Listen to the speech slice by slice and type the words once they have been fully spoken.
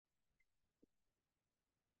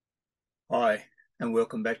Hi, and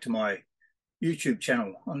welcome back to my YouTube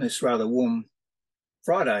channel on this rather warm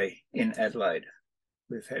Friday in Adelaide.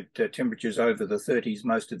 We've had temperatures over the 30s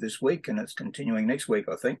most of this week, and it's continuing next week,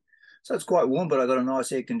 I think. So it's quite warm, but I've got a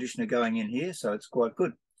nice air conditioner going in here, so it's quite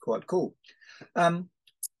good, quite cool. Do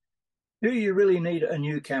you really need a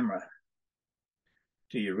new camera?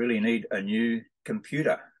 Do you really need a new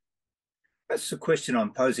computer? That's the question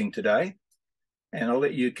I'm posing today, and I'll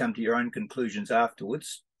let you come to your own conclusions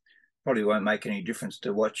afterwards. Probably won't make any difference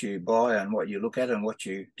to what you buy and what you look at and what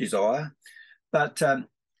you desire. But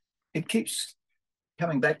it keeps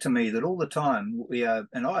coming back to me that all the time we are,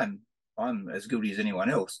 and I'm as guilty as anyone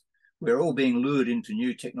else, we're all being lured into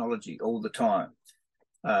new technology all the time.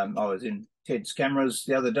 I was in Ted's Cameras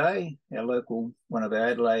the other day, one of our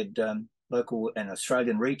Adelaide local and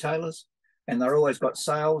Australian retailers, and they're always got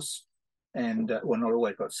sales, and well, not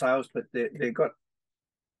always got sales, but they've got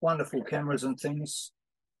wonderful cameras and things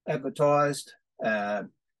advertised. There's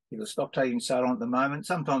a stock taking sale on at the moment.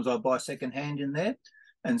 Sometimes I buy second-hand in there,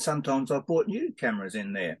 and sometimes I've bought new cameras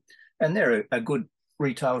in there. And they're a good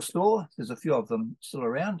retail store. There's a few of them still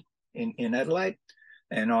around in Adelaide,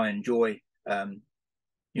 and I enjoy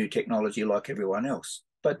new technology like everyone else.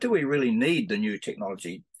 But do we really need the new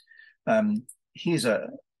technology? Here's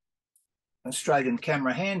an Australian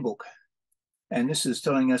camera handbook, and this is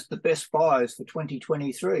telling us the best buys for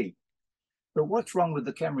 2023. But what's wrong with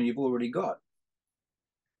the camera you've already got?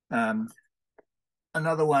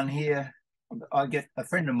 Another one here, a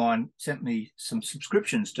friend of mine sent me some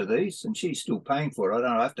subscriptions to these, and she's still paying for it. I don't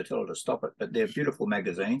know, I have to tell her to stop it, but they're beautiful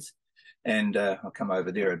magazines. And I'll come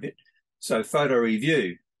over there a bit. So Photo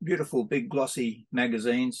Review, beautiful big glossy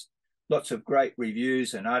magazines, lots of great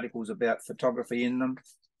reviews and articles about photography in them.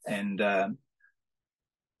 And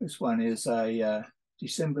this one is a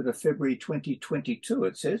December to February 2022,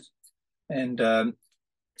 it says. And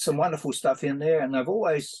some wonderful stuff in there. And they've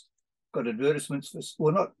always got advertisements for,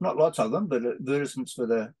 well, not lots of them, but advertisements for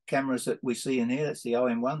the cameras that we see in here. That's the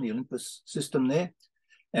OM1, the Olympus system there.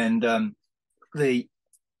 And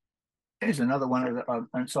here's another one of the,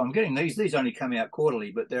 and so I'm getting these. These only come out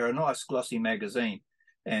quarterly, but they're a nice glossy magazine,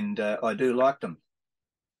 and I do like them.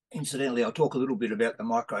 Incidentally, I'll talk a little bit about the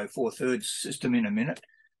Micro Four Thirds system in a minute,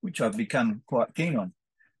 which I've become quite keen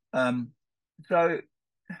on. So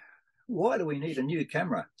why do we need a new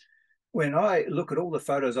camera? When I look at all the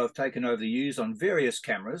photos I've taken over the years on various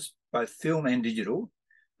cameras, both film and digital,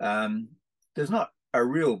 there's not a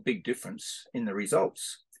real big difference in the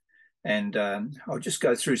results. And I'll just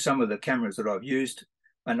go through some of the cameras that I've used.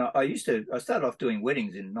 And I started off doing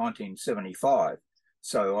weddings in 1975.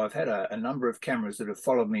 So I've had a number of cameras that have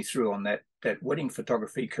followed me through on that wedding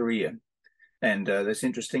photography career. And it's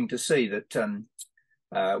interesting to see that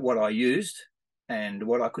what I used and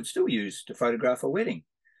what I could still use to photograph a wedding.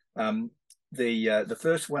 The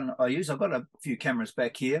first one I use, I've got a few cameras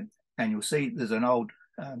back here, and you'll see there's an old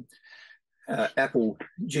Apple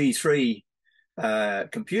G3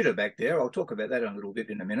 computer back there. I'll talk about that a little bit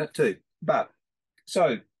in a minute too. But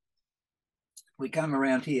so we come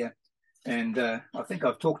around here, and I think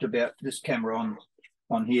I've talked about this camera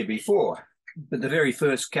on here before. But the very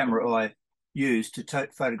first camera I used to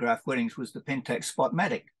photograph weddings was the Pentax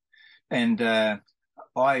Spotmatic. And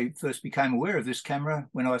I first became aware of this camera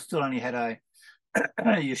when I still only had a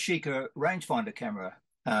Yashica rangefinder camera,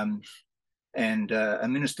 and a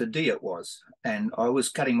Minister D it was. And I was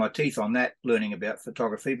cutting my teeth on that, learning about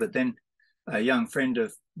photography. But then a young friend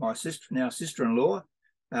of my sister-in-law,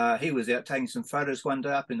 he was out taking some photos one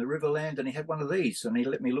day up in the Riverland, and he had one of these, and he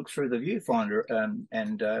let me look through the viewfinder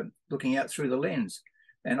and looking out through the lens.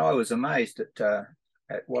 And I was amazed at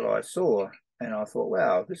what I saw. And I thought,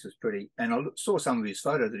 wow, this is pretty. And I saw some of his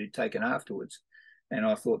photos that he'd taken afterwards. And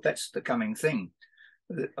I thought, that's the coming thing.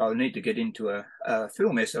 I need to get into a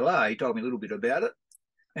film SLR. He told me a little bit about it.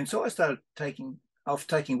 And so I started taking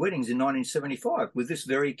weddings in 1975 with this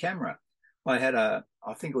very camera. I had I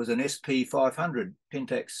think it was an SP500,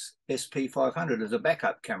 Pentax SP500 as a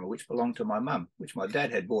backup camera, which belonged to my mum, which my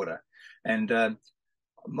dad had bought her. And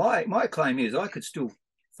my claim is I could still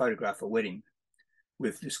photograph a wedding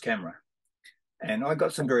with this camera. And I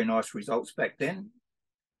got some very nice results back then,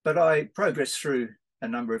 but I progressed through a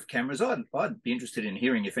number of cameras. I'd be interested in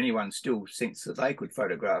hearing if anyone still thinks that they could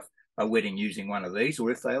photograph a wedding using one of these, or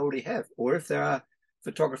if they already have, or if there are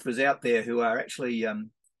photographers out there who are actually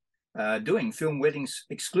doing film weddings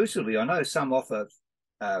exclusively. I know some offer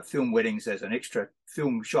film weddings as an extra,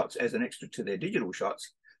 film shots as an extra to their digital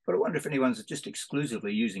shots, but I wonder if anyone's just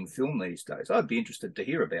exclusively using film these days. I'd be interested to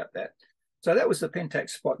hear about that. So that was the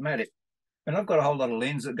Pentax Spotmatic. And I've got a whole lot of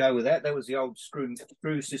lenses that go with that. That was the old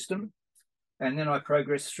screw system. And then I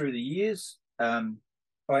progressed through the years. I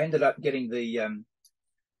ended up getting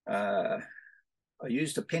I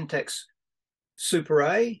used a Pentax Super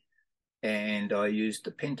A, and I used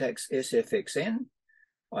the Pentax SFXN.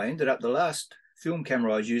 I ended up, the last film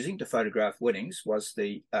camera I was using to photograph weddings was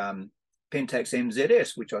the Pentax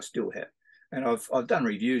MZS, which I still have. And I've done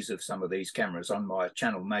reviews of some of these cameras on my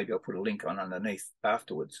channel. Maybe I'll put a link on underneath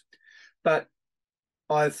afterwards. But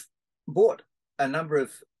I've bought a number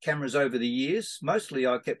of cameras over the years. Mostly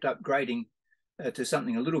I kept upgrading to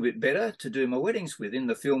something a little bit better to do my weddings with in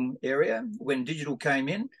the film area. When digital came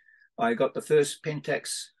in, I got the first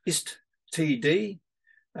Pentax istD,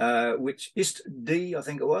 which istD, I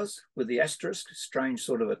think it was, with the asterisk, strange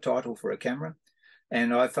sort of a title for a camera.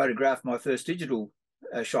 And I photographed my first digital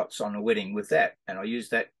shots on a wedding with that. And I used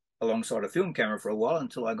that alongside a film camera for a while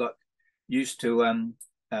until I got used to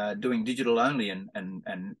doing digital only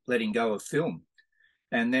and letting go of film.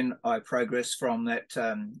 And then I progressed from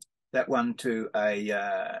that one to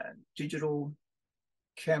a digital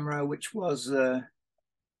camera, which was,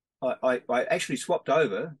 I actually swapped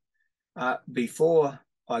over before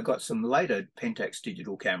I got some later Pentax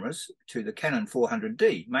digital cameras to the Canon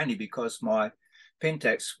 400D, mainly because my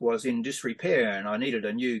Pentax was in disrepair and I needed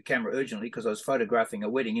a new camera urgently because I was photographing a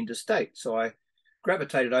wedding interstate. So I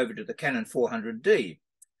gravitated over to the Canon 400D.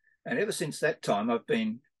 And ever since that time, I've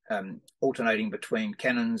been alternating between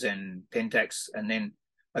Canons and Pentax and then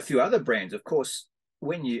a few other brands. Of course,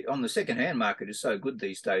 when you on the second-hand market is so good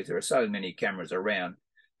these days, there are so many cameras around,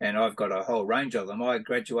 and I've got a whole range of them. I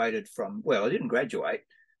graduated from, well, I didn't graduate,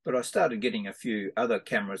 but I started getting a few other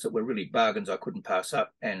cameras that were really bargains I couldn't pass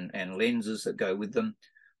up, and lenses that go with them,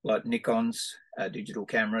 like Nikon's digital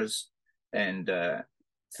cameras. And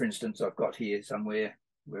for instance, I've got here somewhere,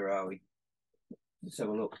 where are we? Let's have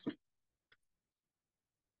a look.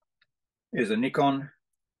 Here's a Nikon.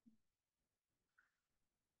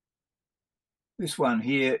 This one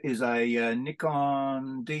here is a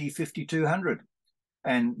Nikon D5200.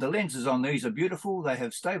 And the lenses on these are beautiful. They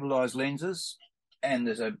have stabilized lenses. And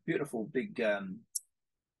there's a beautiful big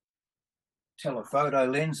telephoto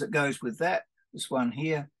lens that goes with that. This one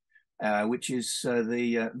here, which is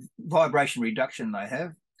the vibration reduction they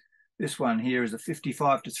have. This one here is a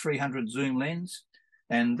 55 to 300 zoom lens.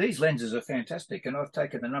 And these lenses are fantastic. And I've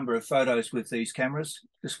taken a number of photos with these cameras.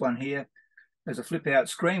 This one here has a flip out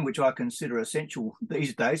screen, which I consider essential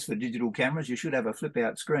these days for digital cameras. You should have a flip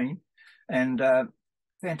out screen. And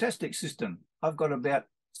fantastic system. I've got about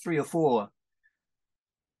three or four,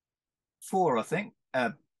 I think,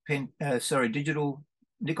 digital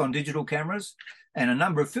Nikon digital cameras, and a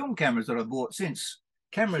number of film cameras that I've bought since.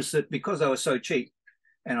 Cameras that, because they were so cheap,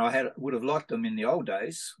 and I would have liked them in the old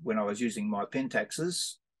days when I was using my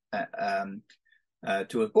Pentaxes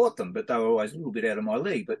to have bought them, but they were always a little bit out of my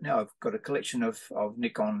league. But now I've got a collection of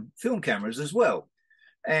Nikon film cameras as well.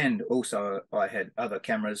 And also I had other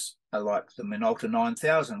cameras like the Minolta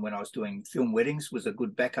 9000 when I was doing film weddings, was a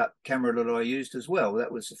good backup camera that I used as well.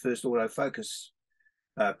 That was the first autofocus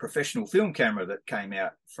professional film camera that came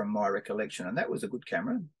out from my recollection. And that was a good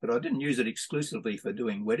camera, but I didn't use it exclusively for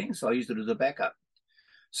doing weddings. I used it as a backup.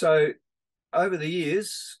 So over the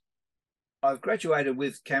years, I've graduated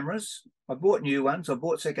with cameras. I bought new ones, I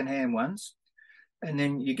bought secondhand ones. And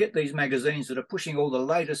then you get these magazines that are pushing all the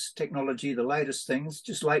latest technology, the latest things.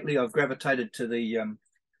 Just lately, I've gravitated to the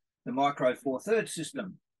Micro Four Thirds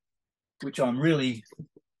system, which I'm really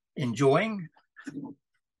enjoying.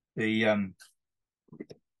 The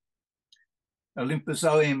Olympus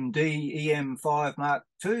OMD EM5 Mark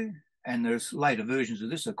II, and there's later versions of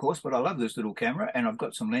this, of course, but I love this little camera, and I've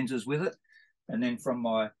got some lenses with it. And then from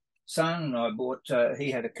my son, I bought,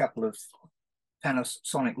 he had a couple of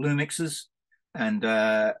Panasonic Lumixes, and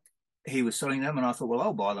he was selling them, and I thought, well,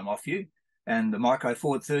 I'll buy them off you. And the Micro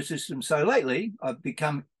Four Thirds system. So lately, I've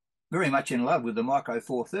become very much in love with the Micro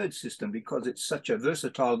Four Thirds system because it's such a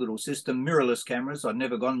versatile little system. Mirrorless cameras. I'd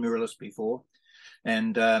never gone mirrorless before.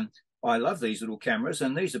 And I love these little cameras,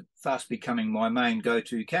 and these are fast becoming my main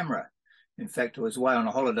go-to camera. In fact, I was away on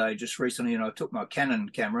a holiday just recently, and I took my Canon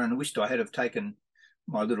camera, and I wished I had have taken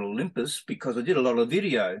my little Olympus because I did a lot of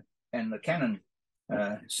video, and the Canon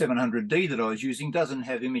 700D that I was using doesn't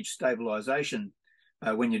have image stabilization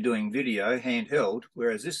when you're doing video handheld,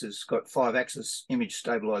 whereas this has got 5-axis image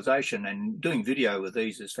stabilization, and doing video with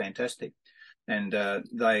these is fantastic. And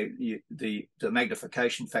the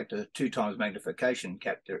magnification factor, 2 times magnification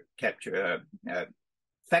capture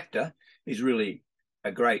factor is really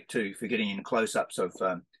great too for getting in close-ups of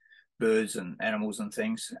birds and animals and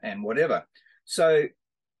things and whatever. So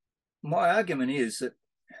my argument is that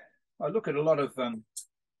I look at a lot of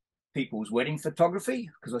people's wedding photography,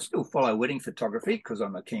 because I still follow wedding photography because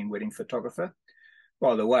I'm a keen wedding photographer.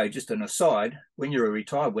 By the way, just an aside, when you're a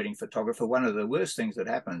retired wedding photographer, one of the worst things that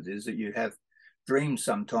happens is that you have dreams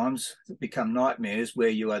sometimes that become nightmares where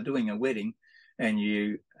you are doing a wedding and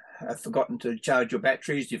you have forgotten to charge your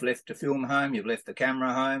batteries, you've left the film home, you've left the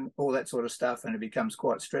camera home, all that sort of stuff, and it becomes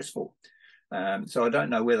quite stressful. So I don't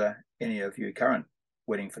know whether any of you current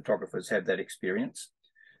wedding photographers have that experience,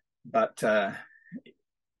 but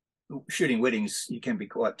shooting weddings, you can be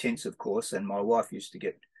quite tense, of course, and my wife used to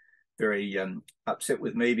get very upset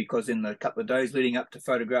with me because in the couple of days leading up to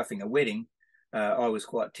photographing a wedding, I was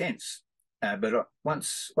quite tense. But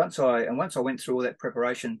once I went through all that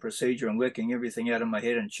preparation procedure and working everything out in my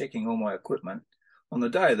head and checking all my equipment, on the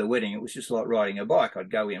day of the wedding, it was just like riding a bike. I'd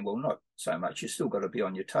go in, well, not so much. You still got to be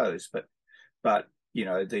on your toes, but you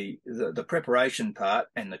know, the preparation part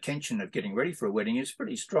and the tension of getting ready for a wedding is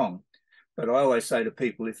pretty strong. But I always say to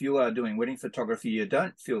people, if you are doing wedding photography, you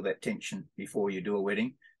don't feel that tension before you do a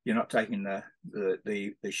wedding. You're not taking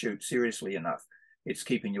the shoot seriously enough. It's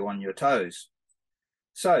keeping you on your toes.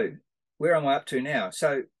 So where am I up to now?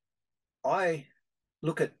 So I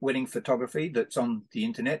look at wedding photography that's on the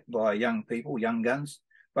internet by young people, young guns,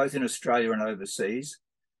 both in Australia and overseas.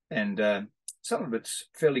 And some of it's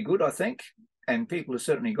fairly good, I think. And people have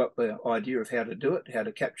certainly got the idea of how to do it, how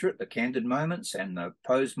to capture it, the candid moments and the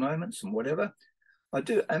posed moments and whatever.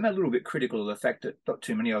 I'm a little bit critical of the fact that not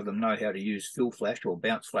too many of them know how to use fill flash or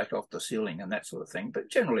bounce flash off the ceiling and that sort of thing. But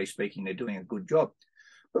generally speaking, they're doing a good job.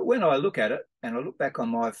 But when I look at it and I look back on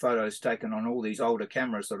my photos taken on all these older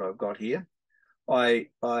cameras that I've got here, I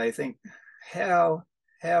think how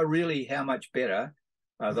much better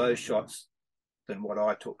are those shots than what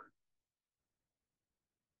I took.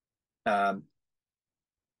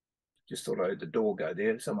 Just thought I heard the door go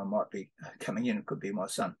there. Someone might be coming in. It could be my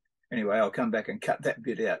son. Anyway, I'll come back and cut that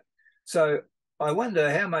bit out. So I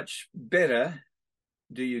wonder how much better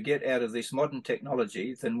do you get out of this modern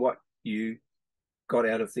technology than what you got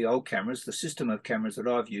out of the old cameras, the system of cameras that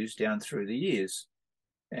I've used down through the years.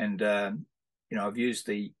 And, you know, I've used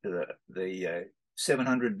the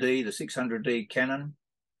 700D, the 600D Canon,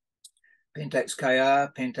 Pentax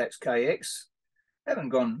KR, Pentax KX. Haven't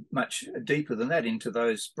gone much deeper than that into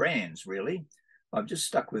those brands, really. I've just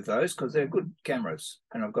stuck with those because they're good cameras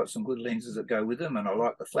and I've got some good lenses that go with them, and I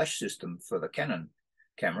like the flash system for the Canon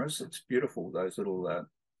cameras. It's beautiful, those little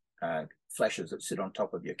flashes that sit on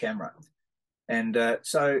top of your camera. And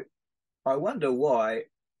so I wonder why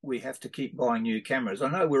we have to keep buying new cameras.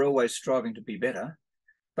 I know we're always striving to be better,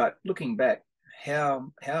 but looking back,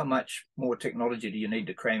 how much more technology do you need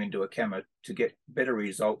to cram into a camera to get better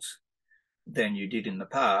results than you did in the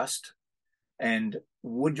past? And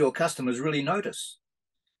would your customers really notice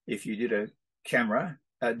if you did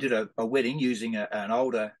a wedding using an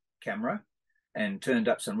older camera and turned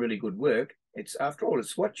up some really good work? It's, after all,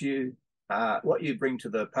 it's what you bring to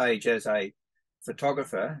the page as a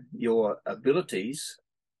photographer, your abilities,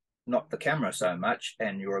 not the camera so much,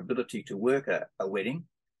 and your ability to work a wedding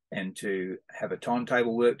and to have a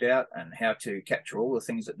timetable worked out and how to capture all the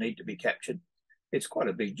things that need to be captured. It's quite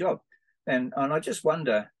a big job. And I just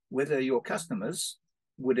wonder whether your customers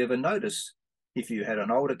would ever notice if you had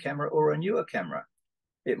an older camera or a newer camera.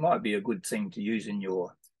 It might be a good thing to use in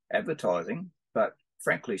your advertising, but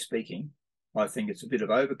frankly speaking, I think it's a bit of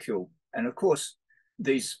overkill. And of course,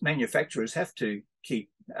 these manufacturers have to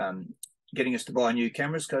keep getting us to buy new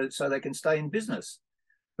cameras so they can stay in business.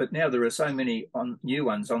 But now there are so many new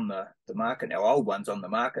ones on the market now, old ones on the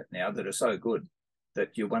market now that are so good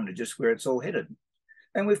that you wonder just where it's all headed.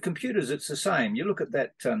 And with computers, it's the same. You look at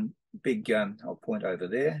that big, I'll point over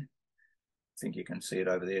there. I think you can see it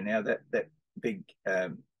over there now, that big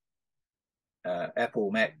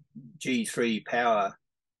Apple Mac G3 Power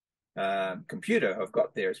computer I've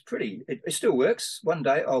got there. It's pretty, it still works. One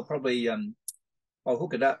day I'll probably, I'll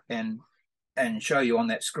hook it up and show you on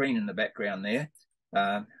that screen in the background there.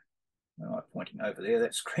 Pointing over there,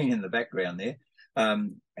 that screen in the background there.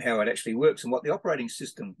 How it actually works and what the operating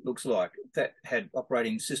system looks like. That had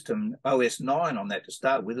operating system OS 9 on that to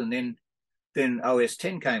start with, and then OS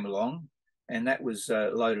 10 came along, and that was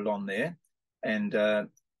loaded on there. And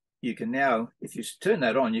you can now, if you turn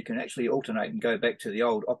that on, you can actually alternate and go back to the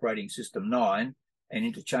old operating system 9 and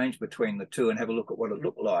interchange between the two and have a look at what it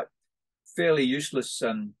looked like. Fairly useless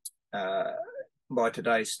by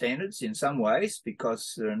today's standards in some ways,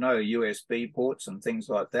 because there are no USB ports and things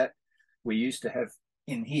like that. We used to have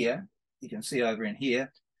in here, you can see over in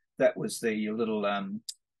here, that was the little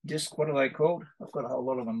disc. What are they called? I've got a whole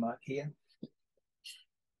lot of them marked here.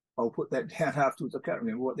 I'll put that down afterwards. I can't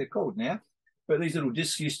remember what they're called now. But these little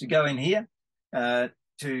discs used to go in here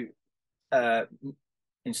to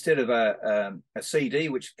instead of a CD,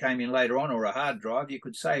 which came in later on, or a hard drive, you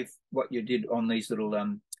could save what you did on these little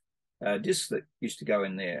discs that used to go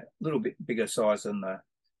in there, a little bit bigger size than the,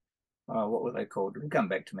 what were they called? It'll come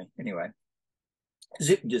back to me. Anyway,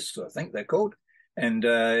 zip discs, I think they're called. And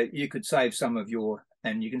you could save some of your,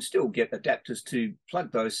 and you can still get adapters to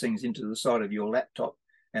plug those things into the side of your laptop,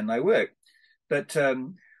 and they work. But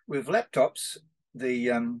with laptops,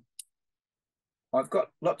 I've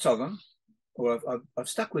got lots of them. Or I've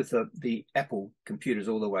stuck with the Apple computers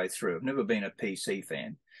all the way through. I've never been a PC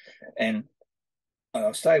fan, and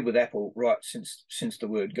I've stayed with Apple right since the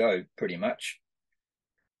word go, pretty much.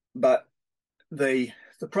 But the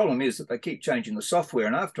problem is that they keep changing the software,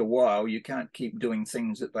 and after a while, you can't keep doing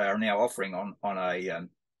things that they are now offering on a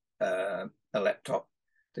laptop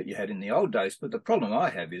that you had in the old days. But the problem I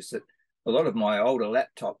have is that a lot of my older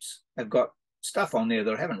laptops have got stuff on there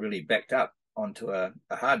that I haven't really backed up onto a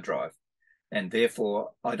hard drive, and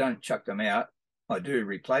therefore I don't chuck them out. I do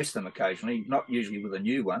replace them occasionally, not usually with a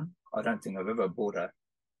new one. I don't think I've ever bought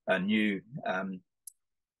a new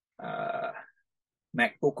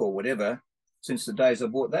MacBook or whatever since the days I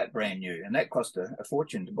bought that brand new, and that cost a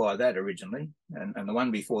fortune to buy that originally, and the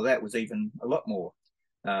one before that was even a lot more,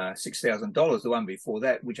 $6,000, the one before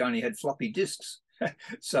that, which only had floppy disks.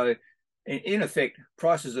 So in effect,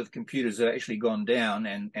 prices of computers have actually gone down,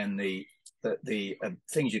 and the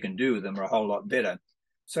things you can do with them are a whole lot better.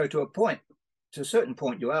 So to a certain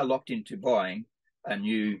point, you are locked into buying a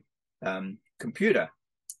new computer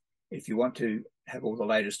if you want to have all the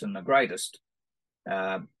latest and the greatest.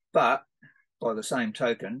 But by the same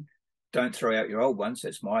token, don't throw out your old ones.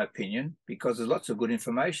 That's my opinion, because there's lots of good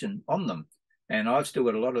information on them. And I've still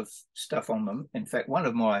got a lot of stuff on them. In fact, one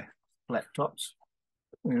of my laptops,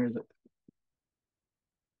 where is it?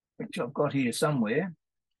 Which I've got here somewhere.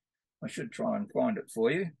 I should try and find it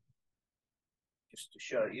for you, just to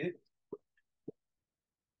show you.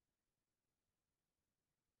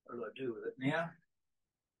 What do I do with it now?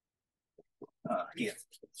 Here.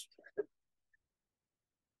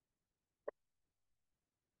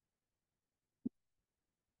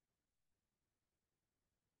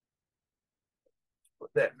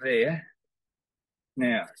 Put that there.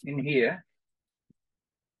 Now, in here,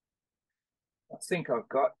 I think I've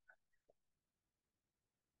got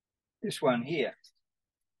this one here.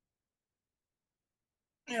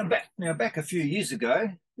 Now back a few years ago,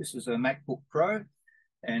 this was a MacBook Pro,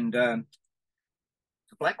 and the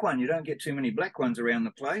black one. You don't get too many black ones around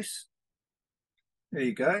the place. There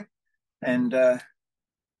you go. And well,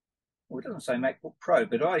 it doesn't say MacBook Pro,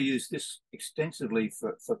 but I used this extensively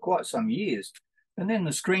for quite some years. And then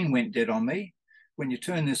the screen went dead on me. When you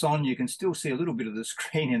turn this on, you can still see a little bit of the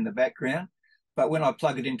screen in the background. But when I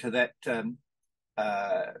plug it into that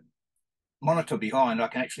monitor behind, I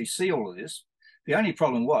can actually see all of this. The only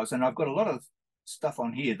problem was, and I've got a lot of stuff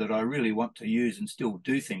on here that I really want to use and still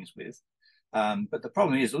do things with. But the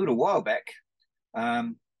problem is, a little while back,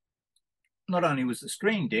 not only was the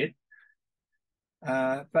screen dead,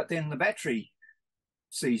 but then the battery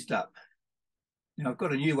seized up. Now, I've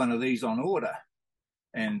got a new one of these on order,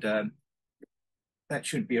 and that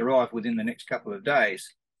should be arrived within the next couple of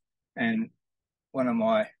days. And one of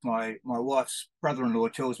my wife's brother-in-law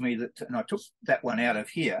tells me that, and I took that one out of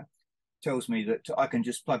here, tells me that I can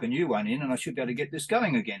just plug a new one in and I should be able to get this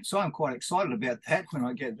going again. So I'm quite excited about that when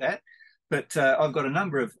I get that. But I've got a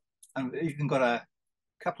number of, I've even got a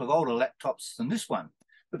couple of older laptops than this one,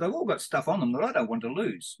 but they've all got stuff on them that I don't want to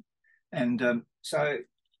lose. And so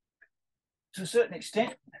to a certain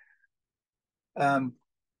extent,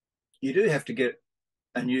 you do have to get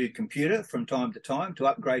a new computer from time to time to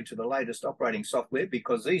upgrade to the latest operating software,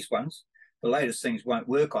 because these ones, the latest things won't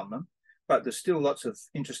work on them. But there's still lots of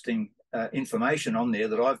interesting information on there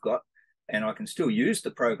that I've got, and I can still use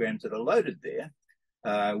the programs that are loaded there,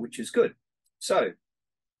 which is good. So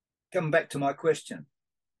coming back to my question,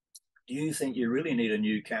 do you think you really need a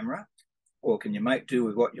new camera, or can you make do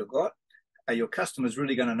with what you've got? Are your customers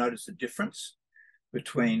really going to notice the difference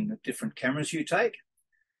between the different cameras you take?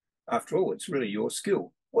 After all, it's really your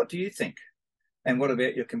skill. What do you think? And what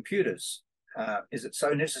about your computers? Is it so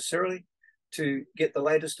necessary to get the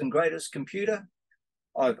latest and greatest computer?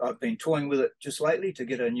 I've been toying with it just lately to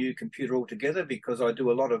get a new computer altogether, because I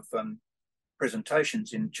do a lot of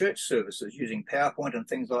presentations in church services using PowerPoint and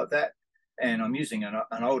things like that. And I'm using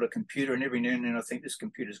an older computer, and every now and then I think this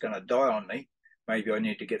computer's going to die on me. Maybe I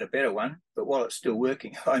need to get a better one. But while it's still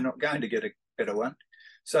working, I'm not going to get a better one.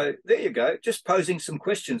 So there you go, just posing some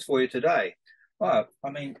questions for you today. I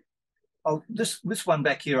mean, this one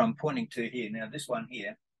back here I'm pointing to here. Now, this one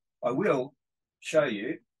here, I will show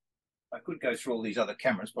you I could go through all these other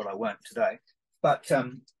cameras, but I won't today. But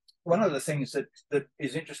one of the things that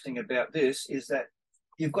is interesting about this is that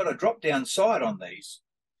you've got a drop-down side on these.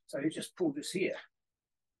 So you just pull this here,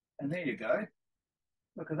 and there you go.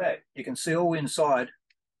 Look at that. You can see all inside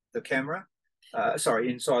the camera,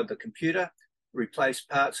 inside the computer, replace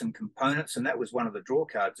parts and components, and that was one of the draw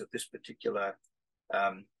cards of this particular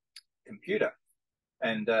computer.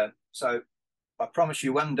 And so I promise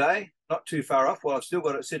you one day, not too far off, while I've still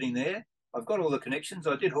got it sitting there, I've got all the connections.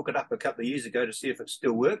 I did hook it up a couple of years ago to see if it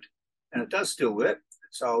still worked, and it does still work.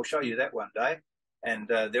 So I'll show you that one day. And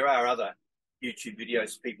there are other YouTube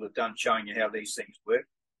videos people have done showing you how these things work,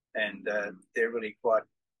 and they're really quite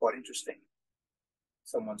interesting.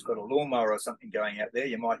 Someone's got a lawnmower or something going out there.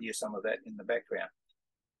 You might hear some of that in the background.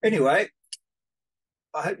 Anyway,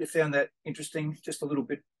 I hope you found that interesting. Just a little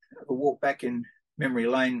bit of a walk back in memory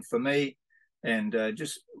lane for me, and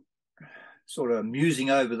just sort of musing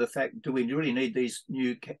over the fact, do we really need these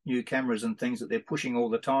new cameras and things that they're pushing all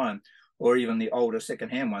the time, or even the older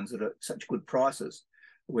second-hand ones that are such good prices?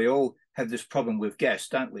 We all have this problem with gas,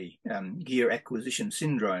 don't we? Gear acquisition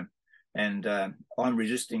syndrome. And I'm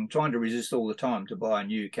trying to resist all the time to buy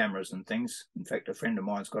new cameras and things. In fact, a friend of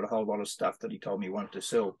mine's got a whole lot of stuff that he told me he wanted to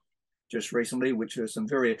sell just recently, which are some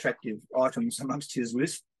very attractive items amongst his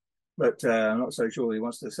list. But I'm not so sure he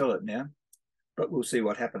wants to sell it now. But we'll see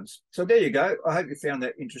what happens. So there you go. I hope you found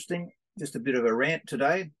that interesting. Just a bit of a rant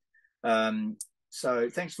today. So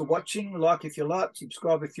thanks for watching. Like if you like,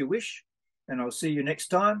 subscribe if you wish. And I'll see you next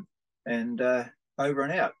time. And over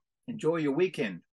and out. Enjoy your weekend.